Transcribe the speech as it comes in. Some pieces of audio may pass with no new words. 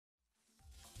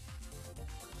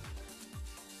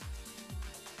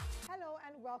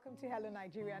welcome to Hello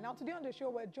Nigeria. Now today on the show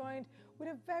we're joined with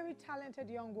a very talented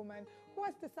young woman who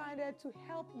has decided to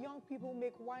help young people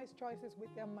make wise choices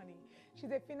with their money.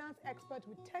 She's a finance expert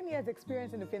with 10 years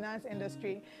experience in the finance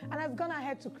industry and has gone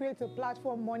ahead to create a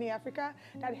platform, Money Africa,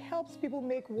 that helps people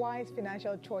make wise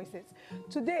financial choices.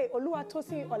 Today,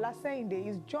 Oluwatosin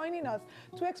is joining us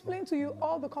to explain to you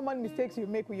all the common mistakes you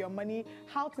make with your money,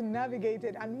 how to navigate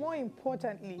it, and more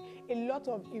importantly, a lot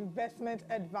of investment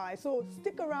advice. So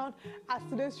stick around as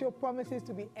today's show promises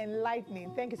to be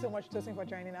enlightening. Thank you so much, Tosin, for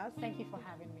joining us. Thank you for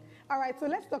having me. All right, so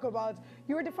let's talk about,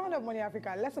 you were the founder of Money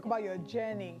Africa. Let's talk about your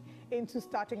journey into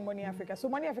starting Money Africa. So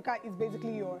Money Africa is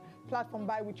basically your platform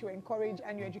by which you encourage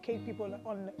and you educate people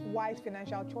on wise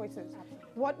financial choices. Absolutely.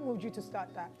 What moved you to start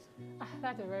that?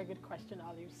 That's a very good question,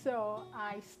 Olive. So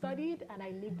I studied and I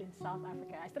lived in South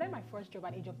Africa. I started my first job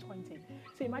at the age of 20.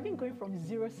 So imagine going from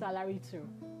zero salary to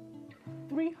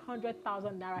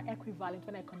 300,000 Naira equivalent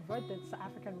when I converted South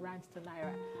African rands to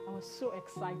Naira. I was so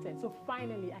excited. So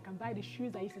finally, I can buy the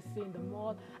shoes I used to see in the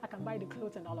mall. I can buy the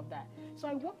clothes and all of that. So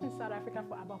I worked in South Africa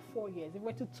for about 4 years. If we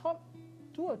were to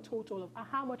do a total of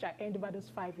how much I earned over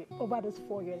those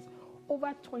 4 years,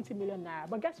 over 20 million Naira.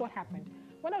 But guess what happened?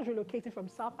 When I was relocating from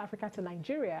South Africa to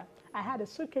Nigeria, I had a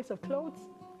suitcase of clothes,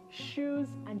 shoes,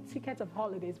 and tickets of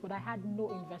holidays, but I had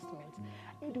no investment.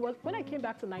 It was when I came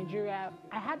back to Nigeria,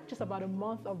 I had just about a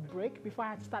month of break before I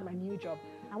had to start my new job.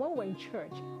 And when we were in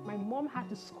church, my mom had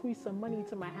to squeeze some money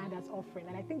into my hand as offering.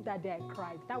 And I think that day I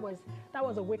cried. That was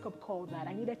a wake-up call that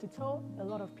I needed to tell a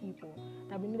lot of people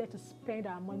that we needed to spend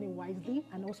our money wisely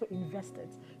and also invest it,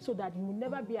 so that you will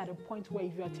never be at a point where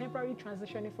if you are temporarily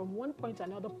transitioning from one point to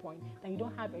another point, that you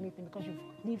don't have anything because you've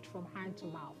lived from hand to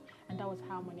mouth. And that was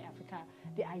how Money Africa,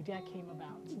 the idea came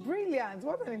about. Brilliant.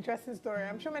 What an interesting story.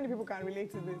 I'm sure many people can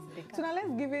relate to this. So now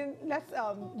let's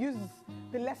use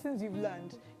the lessons you've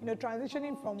learned,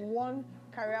 transitioning from one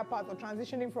career path or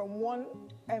transitioning from one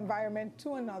environment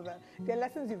to another. There are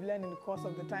lessons you've learned in the course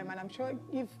of the time, and I'm sure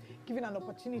if given an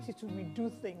opportunity to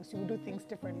redo things, you will do things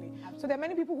differently. Absolutely. So there are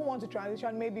many people who want to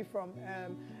transition maybe from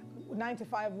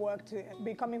 9-to-5 work to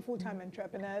becoming full-time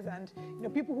entrepreneurs, and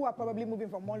people who are probably moving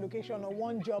from one location or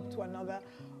one job to another.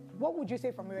 What would you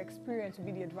say from your experience would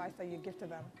be the advice that you give to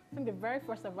them? I think the very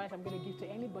first advice I'm going to give to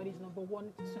anybody is number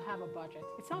one, is to have a budget.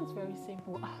 It sounds very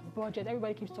simple, budget.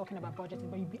 Everybody keeps talking about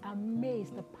budgeting, but you'd be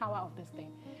amazed the power of this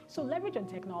thing. So leverage on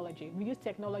technology. We use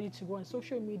technology to go on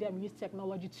social media. We use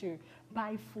technology to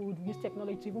buy food. We use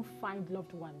technology to even find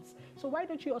loved ones. So why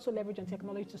don't you also leverage on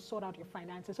technology to sort out your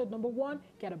finances? So number one,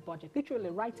 get a budget.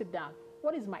 Literally write it down.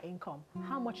 What is my income?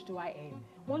 How much do I earn?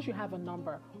 Once you have a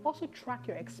number, also track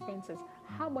your expenses.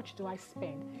 How much do I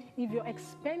spend? If your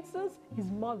expenses is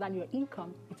more than your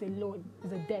income, it's a loan,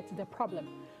 it's a debt, it's a problem.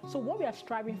 So what we are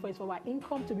striving for is for our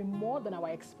income to be more than our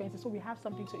expenses, so we have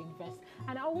something to invest.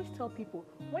 And I always tell people,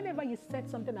 whenever you set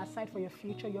something aside for your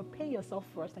future, you're paying yourself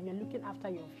first and you're looking after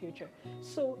your future.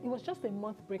 So it was just a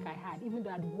month break I had, even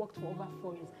though I'd worked for over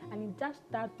 4 years. And in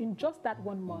just that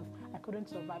 1 month, I couldn't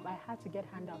survive. I had to get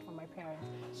handout from my parents.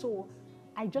 So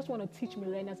I just want to teach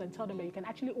millennials and tell them that you can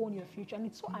actually own your future. And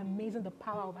it's so amazing the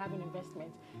power of having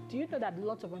investments. Do you know that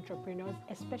lots of entrepreneurs,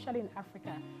 especially in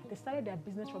Africa, they started their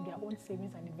business from their own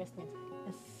savings and investments?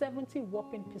 And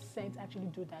 70% actually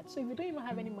do that. So if you don't even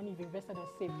have any money you've invested or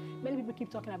saved, many people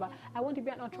keep talking about, I want to be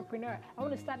an entrepreneur. I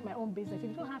want to start my own business.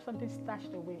 If you don't have something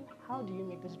stashed away, how do you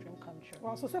make this dream come true?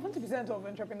 Well, so 70% of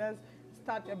entrepreneurs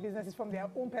start their businesses from their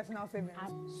own personal savings.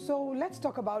 So let's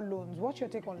talk about loans. What's your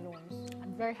take on loans?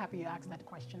 I'm very happy you asked that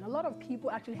question. A lot of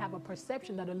people actually have a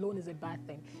perception that a loan is a bad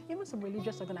thing. Even some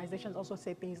religious organizations also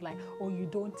say things like, oh, you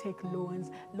don't take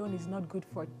loans, loan is not good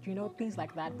for, things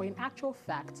like that. But in actual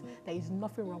fact, there is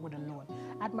nothing wrong with a loan.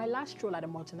 At my last stroll at a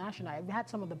multinational, we had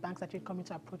some of the banks actually coming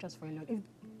to approach us for a loan.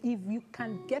 If you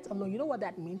can get a loan, you know what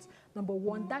that means? Number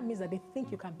one, that means that they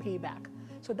think you can pay back.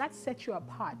 So that sets you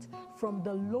apart from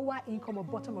the lower income or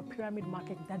bottom of pyramid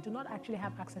market that do not actually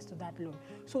have access to that loan.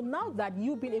 So now that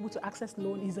you've been able to access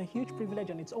loan is a huge privilege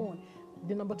on its own.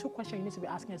 The number two question you need to be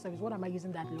asking yourself is, what am I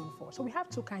using that loan for? So we have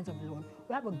two kinds of loan.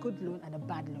 We have a good loan and a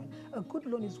bad loan. A good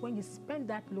loan is when you spend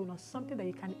that loan on something that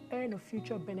you can earn a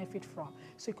future benefit from.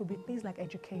 So it could be things like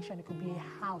education, it could be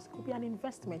a house, it could be an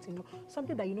investment,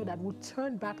 something that that will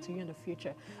turn back to you in the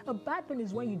future. A bad loan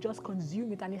is when you just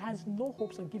consume it and it has no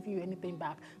hopes of giving you anything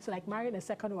back. So like marrying a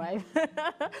second wife,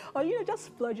 or just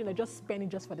splurging or just spending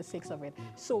just for the sake of it.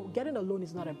 So getting a loan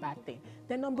is not a bad thing.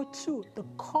 Then number two, the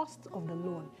cost of the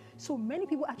loan. So many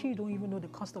people actually don't even know the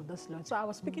cost of this loan. So I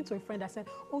was speaking to a friend. I said,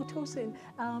 oh, Tosin,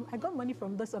 I got money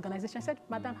from this organization. I said,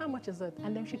 madam, how much is it?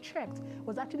 And then she checked. It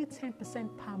was actually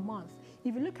 10% per month.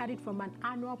 If you look at it from an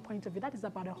annual point of view, that is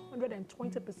about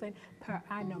 120% per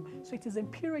annum. So it is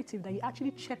imperative that you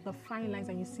actually check the fine lines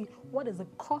and you see what is the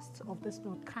cost of this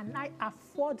loan. Can I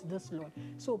afford this loan?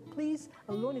 So please,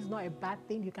 a loan is not a bad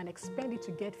thing. You can expend it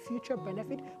to get future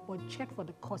benefit, but check for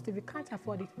the cost. If you can't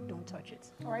afford it, don't touch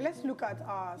it. All right, let's look at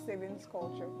our savings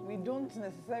culture. We don't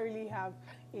necessarily have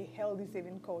a healthy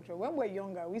saving culture. When we're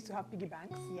younger, we used to have piggy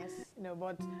banks. Yes.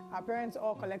 But our parents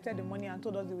all collected the money and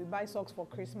told us they would buy socks for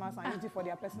Christmas and use it for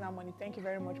their personal money. Thank you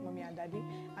very much, mommy and daddy.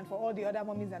 And for all the other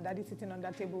mommies and daddies sitting on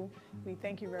that table, we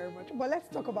thank you very much. But let's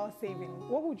talk about saving.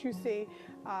 What would you say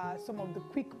are some of the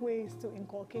quick ways to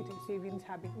inculcate a savings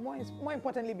habit? More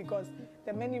importantly, because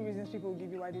there are many reasons people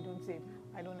give you why they don't save.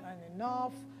 I don't earn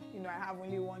enough. I have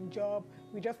only one job.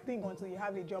 We just think until you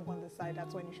have a job on the side,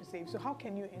 that's when you should save. So how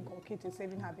can you inculcate a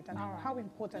saving habit, and how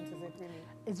important is it really?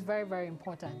 It's very, very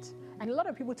important. And a lot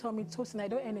of people tell me, Tosin, I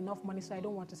don't earn enough money, so I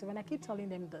don't want to save. And I keep telling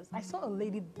them this. I saw a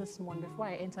lady this morning before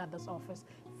I entered this office,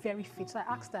 very fit. So I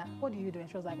asked her, what do you do? And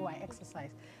she was like, oh, I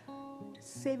exercise.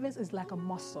 Savings is like a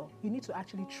muscle. You need to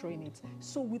actually train it.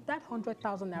 So with that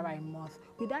 100,000 naira a month,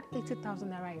 with that 80,000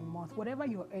 naira a month, whatever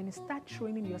you're earning, start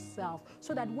training yourself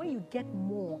so that when you get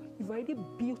more, you've already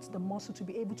built the muscle to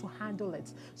be able to handle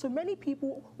it. So many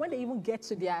people, when they even get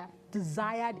to their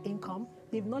desired income,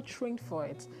 they've not trained for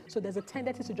it. So there's a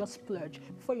tendency to just splurge.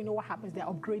 Before you know what happens, they're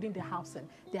upgrading their housing,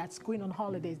 they're going on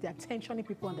holidays, they're tensioning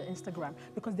people on the Instagram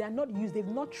because they are not used, they've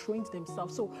not trained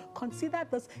themselves. So consider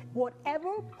this,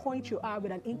 whatever point you are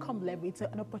with an income level, it's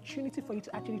an opportunity for you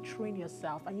to actually train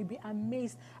yourself, and you'll be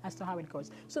amazed as to how it goes.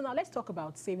 So now let's talk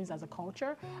about savings as a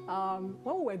culture.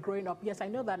 When we were growing up, yes, I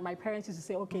know that my parents used to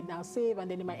say, okay, now save, and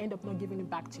then they might end up not giving it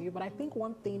back to you. But I think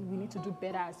one thing we need to do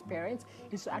better as parents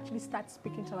is to actually start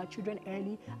speaking to our children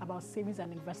early about savings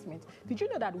and investment. Did you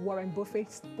know that Warren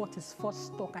Buffett bought his first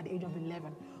stock at the age of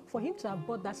 11? For him to have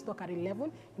bought that stock at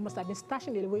 11, he must have been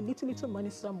stashing it away, little money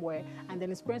somewhere, and then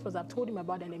his parents must have told him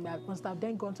about it, and he must have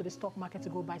then gone to the stock market to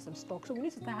go buy some stock. So we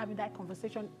need to start having that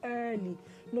conversation early.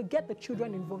 Get the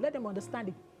children involved, let them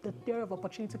understand the theory of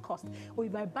opportunity cost. Or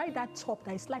if I buy that top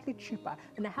that is slightly cheaper,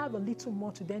 and I have a little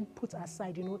more to then put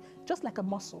aside, just like a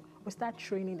muscle, we start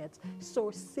training it.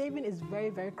 So saving is very,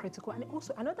 very critical. And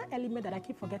also another element that I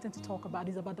keep forgetting to talk about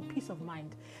is about the peace of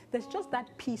mind. There's just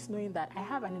that peace knowing that I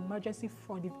have an emergency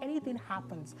fund. If anything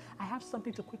happens, I have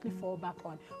something to quickly fall back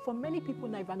on. For many people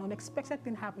now, if an unexpected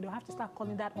thing happens, they'll have to start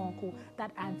calling that uncle,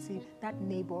 that auntie, that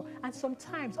neighbor. And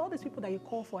sometimes all these people that you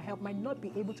call for help might not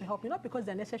be able to help you, not because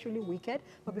they're necessarily wicked,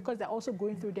 but because they're also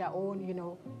going through their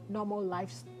own, normal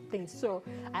life things. So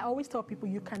I always tell people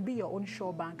you can be your own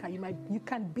sure banker. You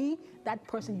can be that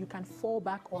person you can fall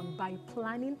back on by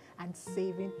planning and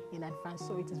saving in advance.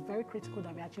 So it is very critical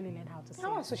that we actually learn how to save.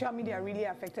 How has social media really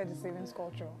affected the savings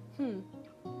culture?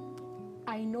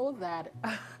 I know that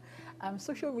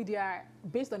social media,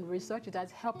 based on research, it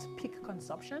has helped peak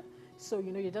consumption. So,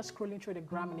 you're just scrolling through the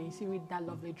gram and you see that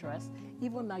lovely dress.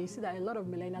 Even now, you see that a lot of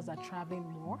millennials are traveling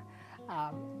more.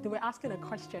 They were asking a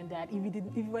question that if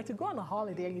you were to go on a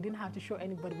holiday and you didn't have to show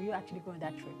anybody, will you actually go on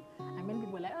that trip? And many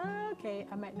people were like, oh, okay,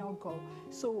 I might not go.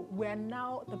 So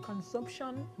the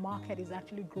consumption market is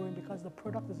actually growing because the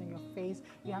product is in your face.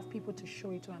 You have people to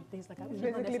show it to and things like that. It's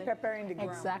basically peppering the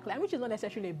ground. Exactly, and which is not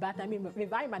necessarily a bad thing. I mean,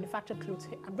 if I manufacture clothes,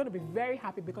 I'm going to be very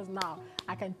happy because now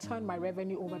I can turn my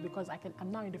revenue over because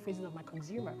I'm now in the faces of my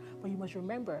consumer. But you must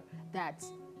remember that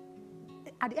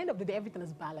at the end of the day, everything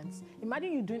is balanced.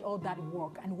 Imagine you doing all that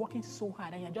work and working so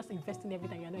hard and you're just investing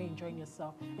everything, you're not enjoying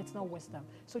yourself. It's not wisdom.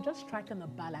 So just striking a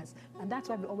balance. And that's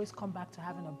why we always come back to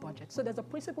having a budget. So there's a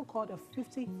principle called a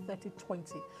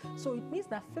 50-30-20. So it means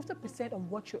that 50% of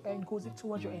what you earn goes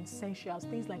towards your essentials,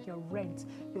 things like your rent,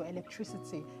 your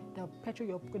electricity, the petrol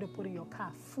you're going to put in your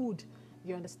car, food.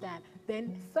 You understand?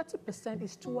 Then 30%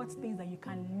 is towards things that you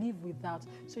can live without.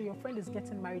 So your friend is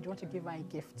getting married, you want to give her a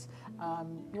gift.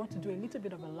 You want to do a little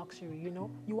bit of a luxury,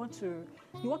 You want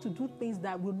to do things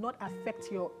that will not affect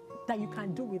that you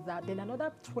can do without. Then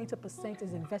another 20%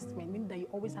 is investment, meaning that you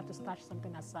always have to stash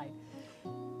something aside.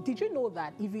 Did you know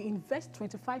that if you invest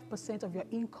 25% of your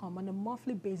income on a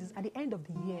monthly basis, at the end of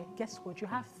the year, guess what? You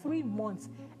have 3 months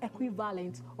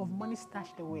equivalent of money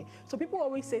stashed away. So people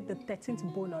always say the 13th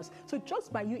bonus. So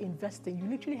just by you investing, you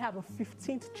literally have a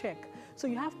 15th check. So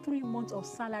you have 3 months of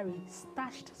salary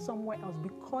stashed somewhere else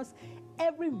because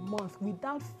every month,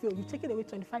 without fail, you take it away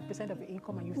 25% of your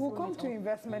income and you We'll come to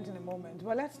investment in a moment,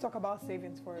 but let's talk about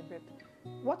savings for a bit.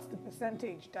 what's the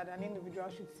percentage that an individual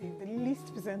should save, the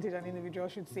least percentage an individual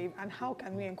should save, and how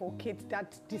can we inculcate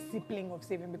that discipline of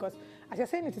saving? Because as you're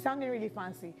saying, it's sounding really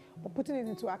fancy, but putting it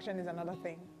into action is another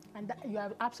thing. And you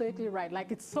are absolutely right.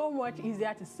 Like, it's so much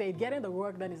easier to say getting the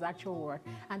work done is actual work.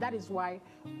 And that is why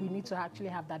we need to actually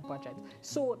have that budget.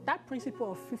 So that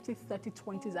principle of 50, 30,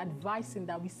 20 is advising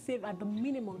that we save at the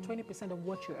minimum 20% of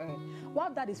what you earn.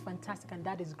 While that is fantastic and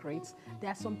that is great, there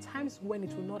are some times when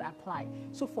it will not apply.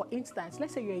 So for instance,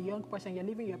 let's say you're a young person, you're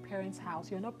living in your parents' house,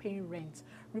 you're not paying rent.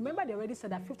 Remember, they already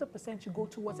said that 50% should go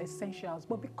towards essentials,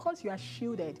 but because you are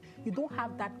shielded, you don't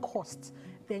have that cost,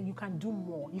 then you can do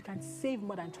more. You can save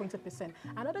more than 20%.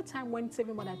 Another time when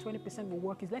saving more than 20% will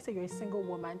work is, let's say you're a single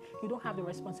woman, you don't have the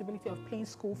responsibility of paying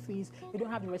school fees, you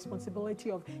don't have the responsibility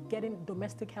of getting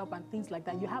domestic help and things like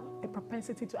that. You have a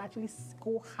propensity to actually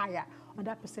go higher on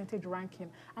that percentage ranking.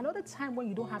 Another time when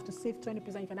you don't have to save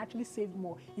 20%, you can actually save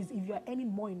more, is if you're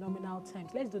earning more in nominal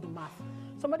terms. Let's do the math.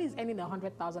 Somebody is earning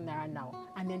 100,000 naira now,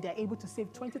 and then they're able to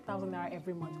save 20,000 naira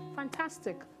every month.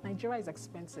 Fantastic. Nigeria is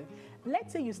expensive.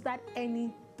 Let's say you start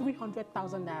earning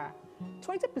 300,000 naira.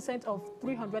 20% of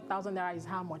 300,000 naira is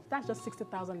how much? That's just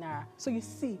 60,000 naira. So you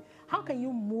see, how can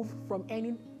you move from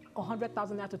earning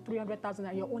 100,000 naira to 300,000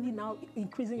 naira? You're only now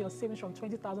increasing your savings from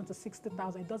 20,000 to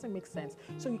 60,000. It doesn't make sense.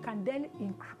 So you can then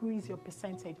increase your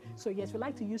percentage. So yes, we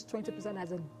like to use 20%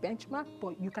 as a benchmark,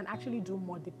 but you can actually do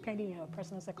more depending on your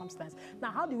personal circumstance.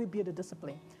 Now, how do we build a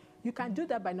discipline? You can do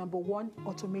that by, number one,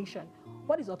 automation.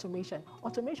 What is automation?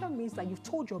 Automation means that you've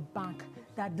told your bank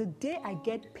that the day I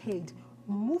get paid,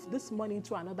 move this money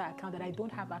into another account that I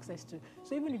don't have access to.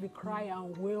 So even if you cry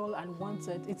and wail and want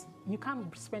it, you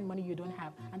can't spend money you don't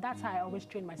have. And that's how I always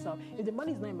train myself. If the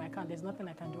money is not in my account, there's nothing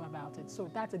I can do about it. So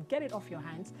that's it. Get it off your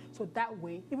hands. So that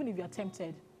way, even if you're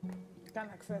tempted, you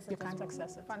can't access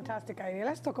it. Fantastic idea.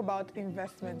 Let's talk about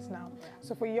investments now.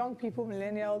 So for young people,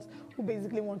 millennials, who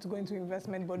basically want to go into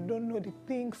investment but don't know the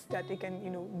things that they can,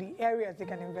 the areas they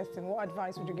can invest in, what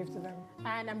advice would you give to them?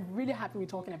 And I'm really happy we're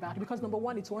talking about it, because number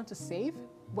one, it's one to save,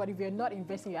 but if you're not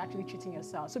investing, you're actually cheating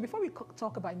yourself. So before we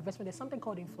talk about investment, there's something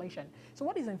called inflation. So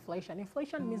what is inflation?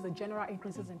 Inflation means the general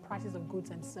increases in prices of goods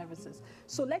and services.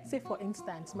 So let's say, for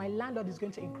instance, my landlord is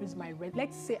going to increase my rent.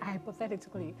 Let's say,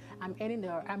 hypothetically,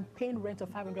 I'm paying rent of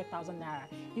 500,000 naira.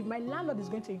 If my landlord is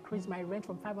going to increase my rent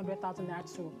from 500,000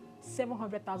 naira to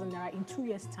 700,000 naira in 2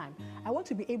 years' time, I want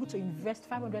to be able to invest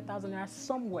 500,000 naira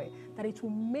somewhere that it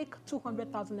will make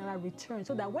 200,000 naira return,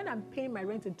 so that when I'm paying my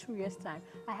rent in 2 years' time,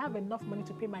 I have enough money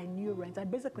to pay my new rent.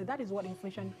 And basically, that is what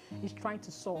inflation is trying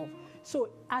to solve. So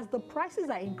as the prices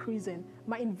are increasing,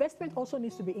 my investment also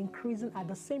needs to be increasing at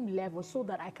the same level, so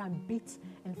that I can beat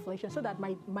inflation, so that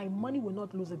my money will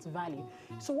not lose its value.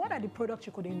 So what are the products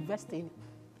you could invest in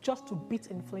just to beat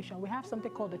inflation? We have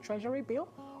something called the treasury bill,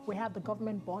 we have the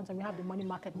government bonds, and we have the money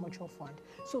market mutual fund.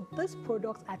 So these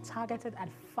products are targeted at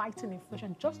fighting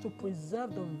inflation, just to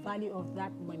preserve the value of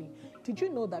that money. Did you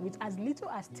know that with as little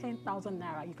as 10,000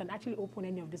 naira, you can actually open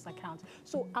any of these accounts?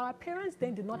 So our parents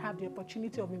then did not have the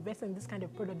opportunity of investing in this kind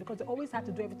of product, because they always had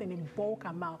to do everything in bulk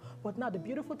amount. But now the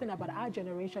beautiful thing about our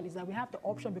generation is that we have the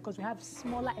option, because we have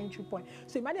smaller entry point.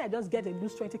 So imagine I just get a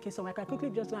loose 20K, so I can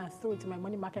quickly just go and throw it in my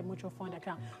money market mutual fund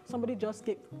account. Somebody just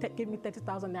gave me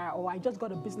 30,000 naira, or I just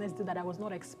got a business deal that I was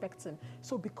not expecting.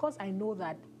 So because I know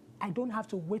that I don't have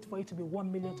to wait for it to be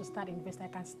 1 million to start investing, I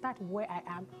can start where I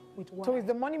am with what. So is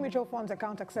the money mutual funds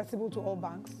account accessible to all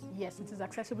banks? Yes, it is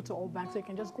accessible to all banks. So you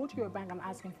can just go to your bank and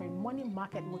ask them for a money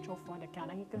market mutual fund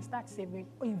account, and you can start saving,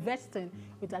 investing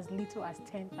with as little as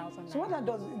 10,000. So what that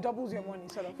does, it doubles your money,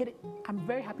 sort of? I'm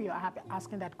very happy you're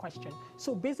asking that question.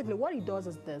 So basically what it does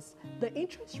is this: the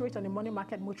interest rate on the money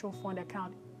market mutual fund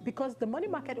account, because the money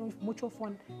market mutual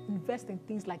fund invests in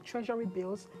things like treasury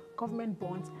bills, government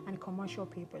bonds, and commercial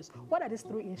papers. What are these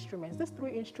three instruments? These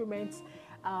three instruments,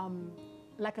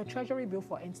 like a treasury bill,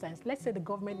 for instance, let's say the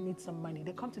government needs some money.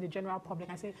 They come to the general public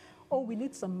and say, oh, we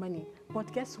need some money.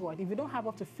 But guess what? If you don't have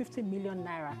up to 50 million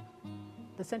naira,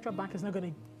 the central bank is not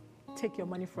going to take your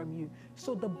money from you.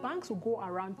 So the banks will go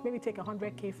around, maybe take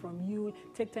 100K from you,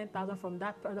 take 10,000 from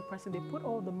that other person. They put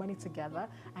all the money together,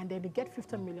 and then they get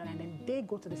 50 million, and then they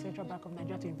go to the Central Bank of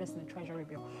Nigeria to invest in the treasury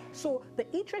bill. So the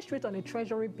interest rate on the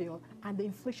treasury bill and the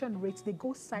inflation rates, they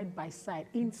go side by side.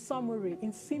 In summary,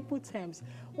 in simple terms,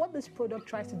 what this product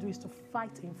tries to do is to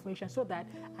fight inflation, so that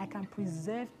I can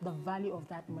preserve the value of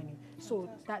that money. So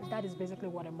that is basically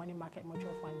what a money market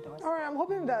mutual fund does. All right, I'm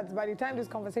hoping that by the time this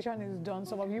conversation is done,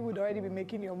 some of you would already be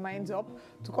making your minds up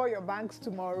to call your banks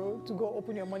tomorrow to go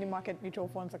open your money market mutual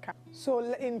funds account.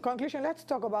 So in conclusion, let's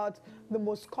talk about the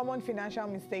most common financial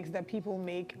mistakes that people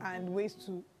make and ways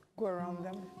to go around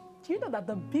them. Do you know that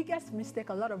the biggest mistake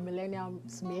a lot of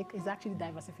millennials make is actually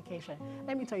diversification?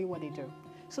 Let me tell you what they do.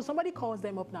 So somebody calls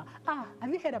them up now,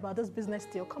 have you heard about this business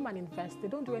deal? Come and invest. They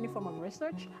don't do any form of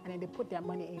research, and then they put their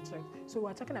money into it. So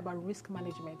we're talking about risk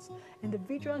management.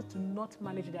 Individuals do not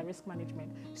manage their risk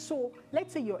management. So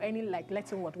let's say you're earning like, let's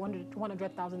say what,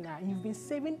 100,000 naira. You've been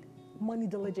saving money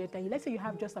diligently. Let's say you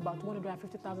have just about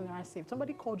 150,000 naira saved.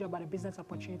 Somebody called you about a business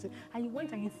opportunity, and you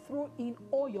went and you threw in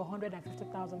all your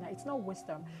 150,000 naira. It's not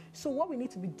wisdom. So what we need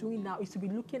to be doing now is to be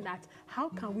looking at how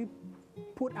can we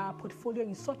put our portfolio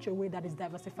in such a way that is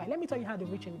diversified. Let me tell you how the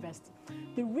rich invest.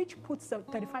 The rich put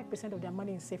 35% of their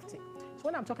money in safety. So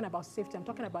when I'm talking about safety, I'm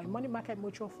talking about a money market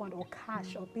mutual fund or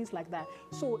cash or things like that.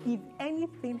 So if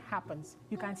anything happens,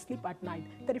 you can sleep at night.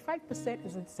 35%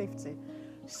 is in safety.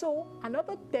 So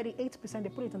another 38%, they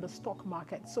put it in the stock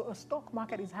market. So a stock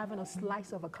market is having a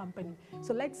slice of a company.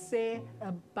 So let's say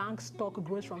a bank stock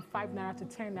grows from 5 naira to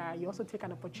 10 naira. You also take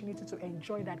an opportunity to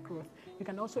enjoy that growth. You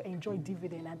can also enjoy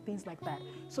dividend and things like that.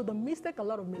 So the mistake a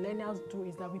lot of millennials do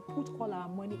is that we put all our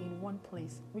money in one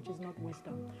place, which is not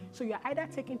wisdom. So you're either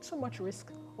taking too much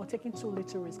risk or taking too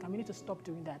little risk, and we need to stop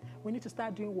doing that. We need to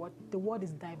start doing what the word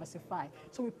is diversify.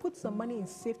 So we put some money in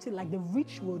safety like the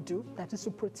rich will do, that is to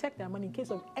protect their money in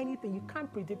case of anything. You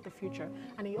can't predict the future.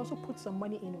 And then you also put some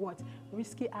money in what?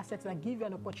 Risky assets that give you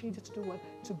an opportunity to do what?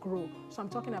 To grow. So I'm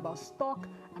talking about stock,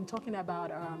 I'm talking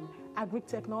about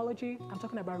agri-technology, I'm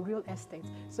talking about real estate.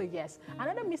 So yes,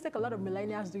 another mistake a lot of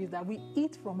millennials do is that we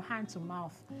eat from hand to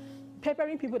mouth,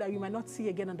 peppering people that you might not see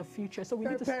again in the future. So we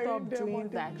need to stop doing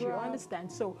that. You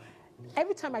understand? So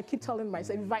every time I keep telling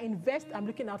myself, if I invest, I'm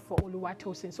looking out for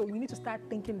Oluwatosin. So we need to start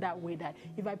thinking that way, that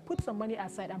if I put some money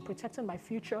aside, I'm protecting my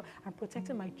future, I'm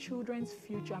protecting my children's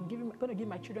future. I'm going to give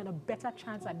my children a better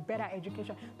chance at better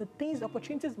education. The things,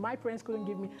 opportunities my parents couldn't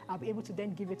give me, I'll be able to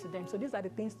then give it to them. So these are the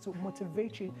things to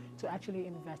motivate you to actually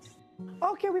invest.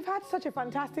 Okay, we've had such a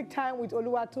fantastic time with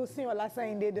Oluwatosin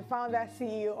Olasayinde, the founder,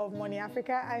 CEO of Money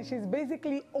Africa, and she's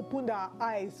basically opened our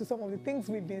eyes to some of the things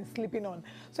we've been sleeping on.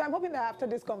 So I'm hoping that after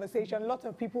this conversation, lots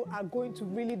of people are going to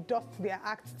really dust their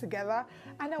acts together,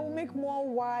 and I will make more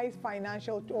wiser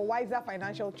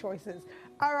financial choices.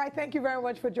 All right, thank you very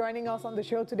much for joining us on the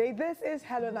show today. This is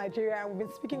Hello Nigeria, and we've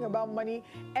been speaking about money,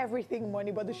 everything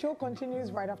money, but the show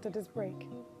continues right after this break.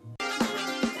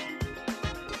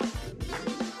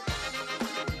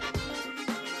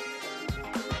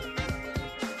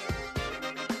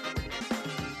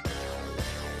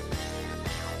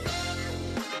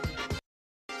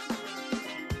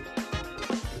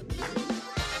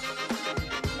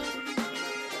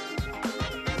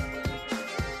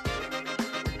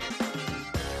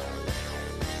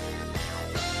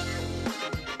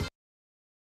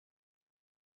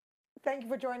 Thank you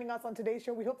for joining us on today's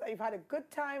show. We hope that you've had a good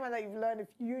time and that you've learned a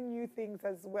few new things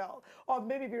as well, or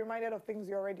maybe be reminded of things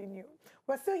you already knew.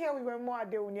 We're still here with Wemo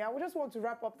Adeunia. We just want to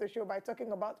wrap up the show by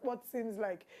talking about what seems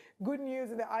like good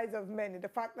news in the eyes of many. The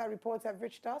fact that reports have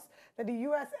reached us that the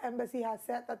U.S. Embassy has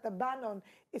said that the ban on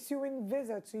issuing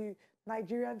visa to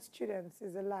Nigerian students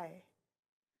is a lie.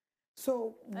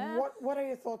 So what are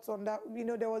your thoughts on that? You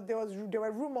know, there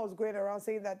were rumors going around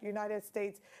saying that the United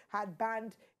States had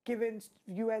banned giving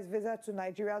U.S. visa to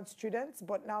Nigerian students,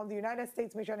 but now the United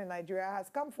States mission in Nigeria has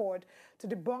come forward to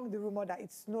debunk the rumor that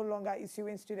it's no longer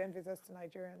issuing student visas to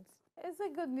Nigerians. It's a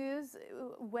good news.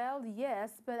 Well, yes,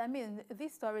 but I mean,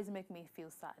 these stories make me feel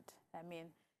sad. I mean,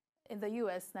 in the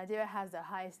U.S., Nigeria has the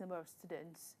highest number of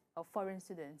students, of foreign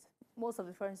students. Most of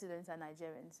the foreign students are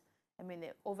Nigerians. I mean,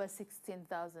 over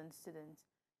 16,000 students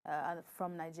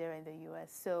from Nigeria in the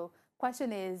U.S. So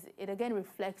question is, it again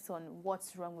reflects on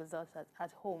what's wrong with us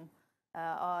at home,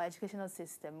 our educational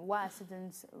system. Why are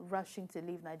students rushing to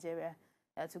leave Nigeria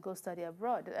to go study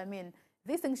abroad? I mean,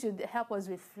 these things should help us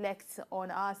reflect on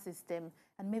our system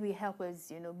and maybe help us,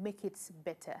 you know, make it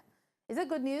better. Is it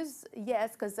good news?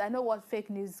 Yes, because I know what fake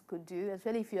news could do,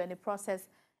 especially if you're in a process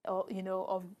or, you know,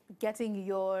 of getting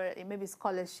your maybe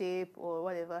scholarship or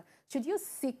whatever. Should you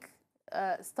seek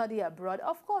study abroad?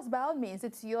 Of course, by all means,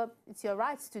 it's your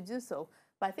right to do so.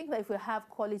 But I think that if we have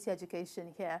quality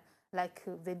education here, like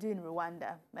they do in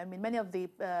Rwanda, I mean, many of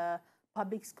the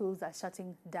public schools are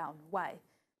shutting down. Why?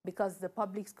 Because the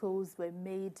public schools were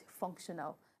made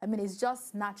functional. I mean, it's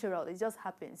just natural. It just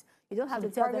happens. You don't have to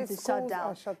tell them to shut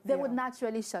down. They would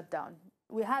naturally shut down.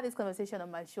 We had this conversation on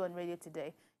my show on radio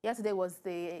today. Yesterday was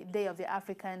the Day of the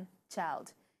African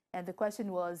Child. And the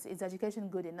question was, is education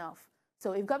good enough?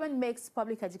 So if government makes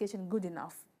public education good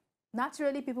enough,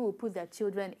 naturally people will put their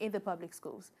children in the public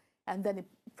schools. And then the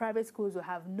private schools will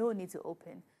have no need to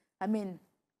open. I mean,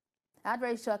 I had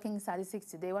very shocking statistics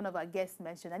today. One of our guests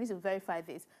mentioned, I need to verify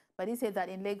this, But he said that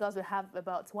in Lagos, we have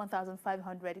about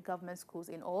 1,500 government schools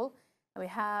in all. And we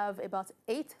have about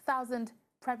 8,000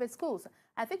 private schools.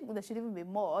 I think there should even be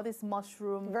more. This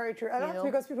mushroom. Very true. And that's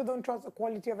because people don't trust the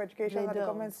quality of education that the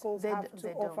government schools have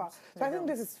to offer. So I think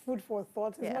this is food for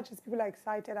thought. As much as people are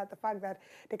excited at the fact that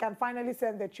they can finally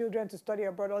send their children to study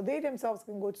abroad, or they themselves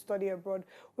can go to study abroad,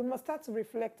 we must start to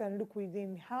reflect and look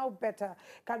within. How better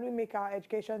can we make our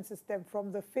education system,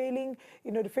 from the failing,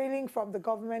 the failing from the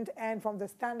government and from the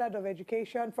standard of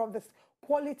education, from the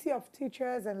quality of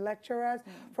teachers and lecturers,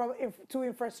 to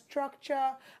infrastructure,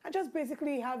 and just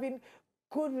basically having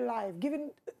good life, giving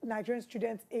Nigerian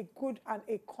students a good and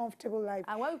a comfortable life.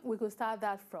 And where we could start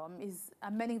that from is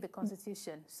amending the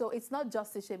Constitution. So it's not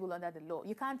justiciable under the law.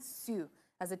 You can't sue.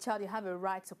 As a child, you have a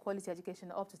right to quality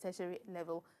education up to tertiary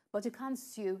level, but you can't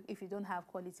sue if you don't have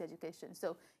quality education.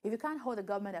 So if you can't hold the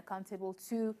government accountable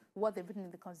to what they've written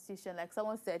in the Constitution, like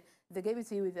someone said, they gave it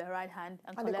to you with the right hand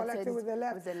and collected it with the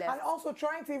left. And also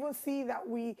trying to even see that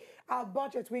we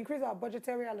increase our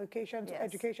budgetary allocation to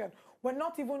education. We're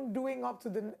not even doing up to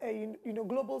the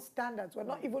global standards. We're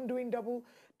not even doing double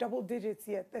digits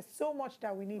yet. There's so much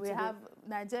that we need to do.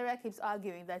 Nigeria keeps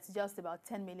arguing that it's just about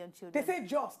 10 million children. They say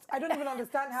just. I don't even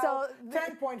understand how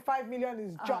 10.5 million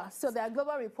is just. So there are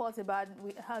global reports about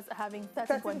having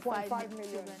 13.5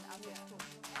 million.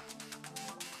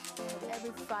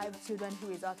 Every 5 children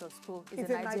who is out of school is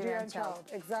a Nigerian child.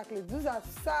 Exactly. These are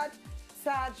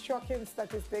sad, shocking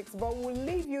statistics, but we'll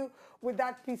leave you with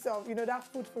that piece of, that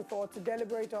food for thought, to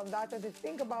deliberate on that and to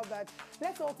think about that.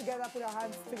 Let's all together put our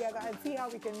hands together and see how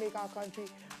we can make our country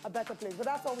a better place. But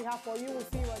that's all we have for you. We'll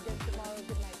see you again tomorrow.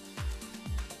 Good night.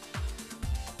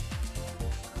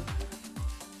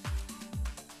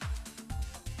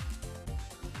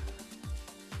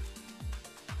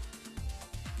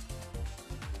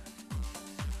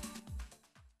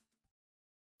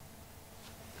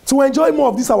 To enjoy more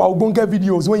of these our Ogbonge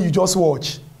videos when you just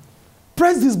watch,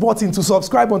 press this button to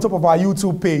subscribe on top of our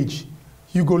YouTube page.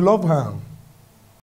 You go love am.